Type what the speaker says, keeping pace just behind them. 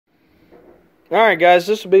Alright guys,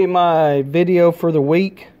 this will be my video for the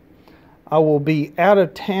week. I will be out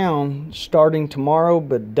of town starting tomorrow,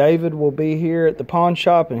 but David will be here at the pawn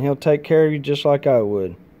shop and he'll take care of you just like I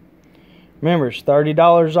would. Remember, it's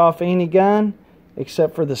 $30 off any gun,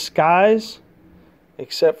 except for the Skies,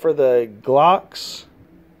 except for the Glocks.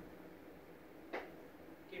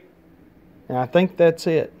 And I think that's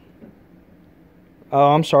it.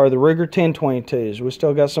 Oh, I'm sorry, the Ruger 1022s. We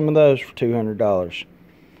still got some of those for $200.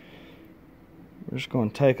 We're just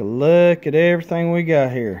going to take a look at everything we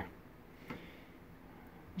got here.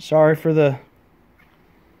 Sorry for the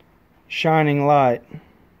shining light.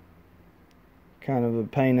 Kind of a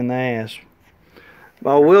pain in the ass.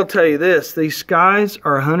 But I will tell you this. These Skies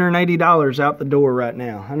are $180 out the door right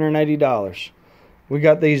now. $180. We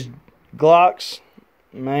got these Glocks.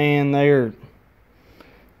 Man, they're...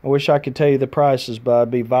 I wish I could tell you the prices, but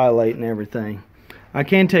I'd be violating everything. I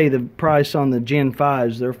can tell you the price on the Gen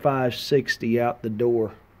 5s. They're $560 out the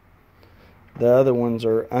door. The other ones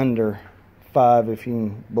are under $5, if you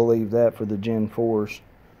can believe that, for the Gen 4s.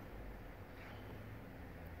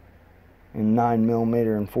 And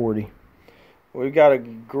 9mm and 40. We've got a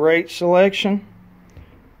great selection.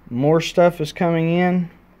 More stuff is coming in.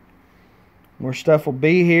 More stuff will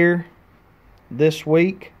be here this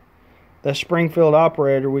week. The Springfield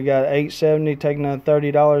Operator, we got $870, taking another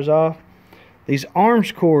 $30 off. These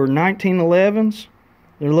Armscor 1911s,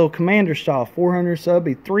 they're a little commander style, 400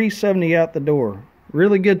 subby, $370 out the door.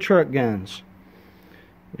 Really good truck guns.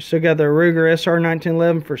 We still got the Ruger SR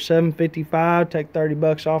 1911 for $755. Take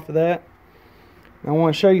 $30 off of that. I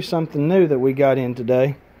want to show you something new that we got in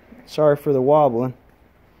today. Sorry for the wobbling.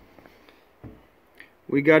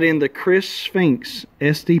 We got in the Chris Sphinx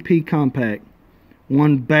SDP Compact.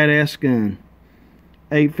 One badass gun.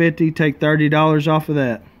 $850. Take $30 off of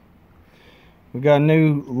that. We got a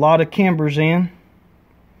new lot of Kimbers in.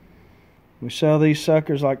 We sell these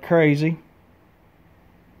suckers like crazy.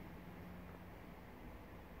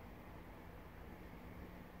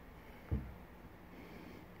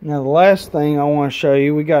 Now the last thing I want to show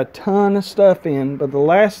you, we got a ton of stuff in, but the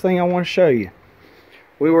last thing I want to show you,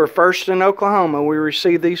 we were first in Oklahoma. We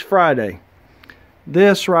received these Friday.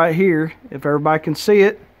 This right here, if everybody can see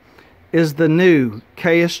it, is the new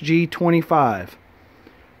KSG 25.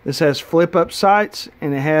 This has flip-up sights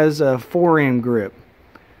and it has a 4M grip.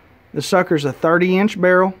 The sucker's a 30-inch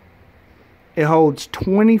barrel. It holds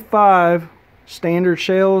 25 standard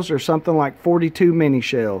shells or something like 42 mini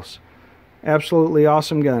shells. Absolutely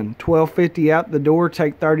awesome gun. $1250 out the door.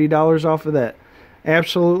 Take $30 off of that.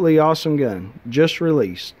 Absolutely awesome gun. Just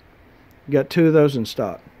released. Got 2 of those in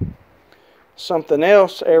stock. Something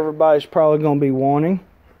else everybody's probably going to be wanting.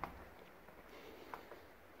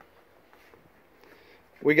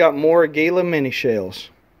 We got more Aguila mini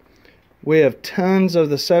shells. We have tons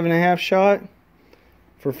of the 7.5 shot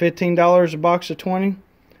for $15 a box of 20.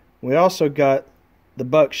 We also got the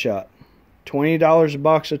buckshot, $20 a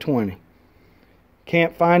box of 20.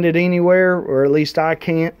 Can't find it anywhere, or at least I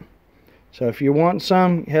can't. So if you want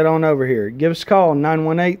some, head on over here. Give us a call,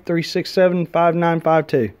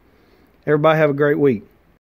 918-367-5952. Everybody have a great week.